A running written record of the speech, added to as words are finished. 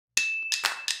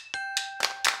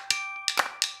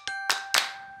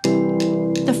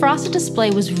frosted display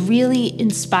was really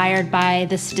inspired by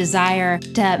this desire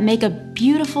to make a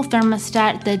beautiful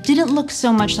thermostat that didn't look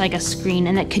so much like a screen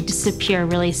and that could disappear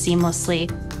really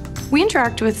seamlessly. We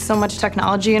interact with so much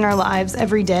technology in our lives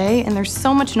every day, and there's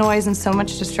so much noise and so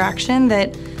much distraction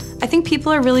that I think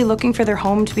people are really looking for their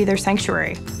home to be their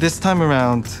sanctuary. This time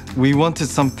around, we wanted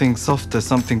something softer,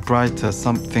 something brighter,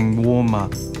 something warmer.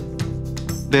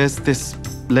 There's this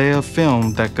layer of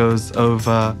film that goes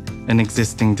over an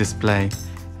existing display.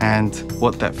 And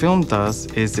what that film does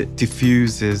is it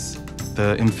diffuses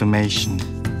the information.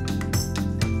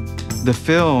 The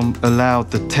film allowed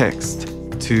the text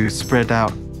to spread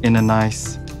out in a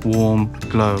nice, warm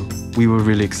glow. We were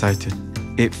really excited.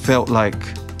 It felt like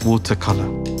watercolor.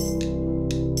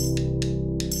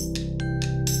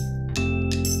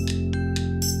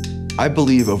 I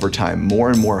believe over time,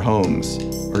 more and more homes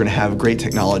are going to have great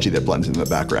technology that blends into the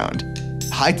background,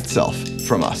 hides itself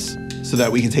from us so that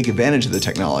we can take advantage of the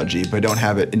technology but don't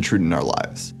have it intrude in our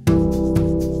lives.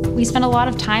 We spend a lot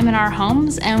of time in our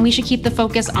homes, and we should keep the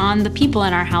focus on the people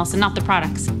in our house and not the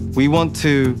products. We want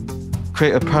to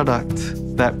create a product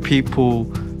that people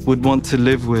would want to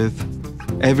live with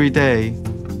every day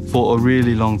for a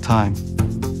really long time.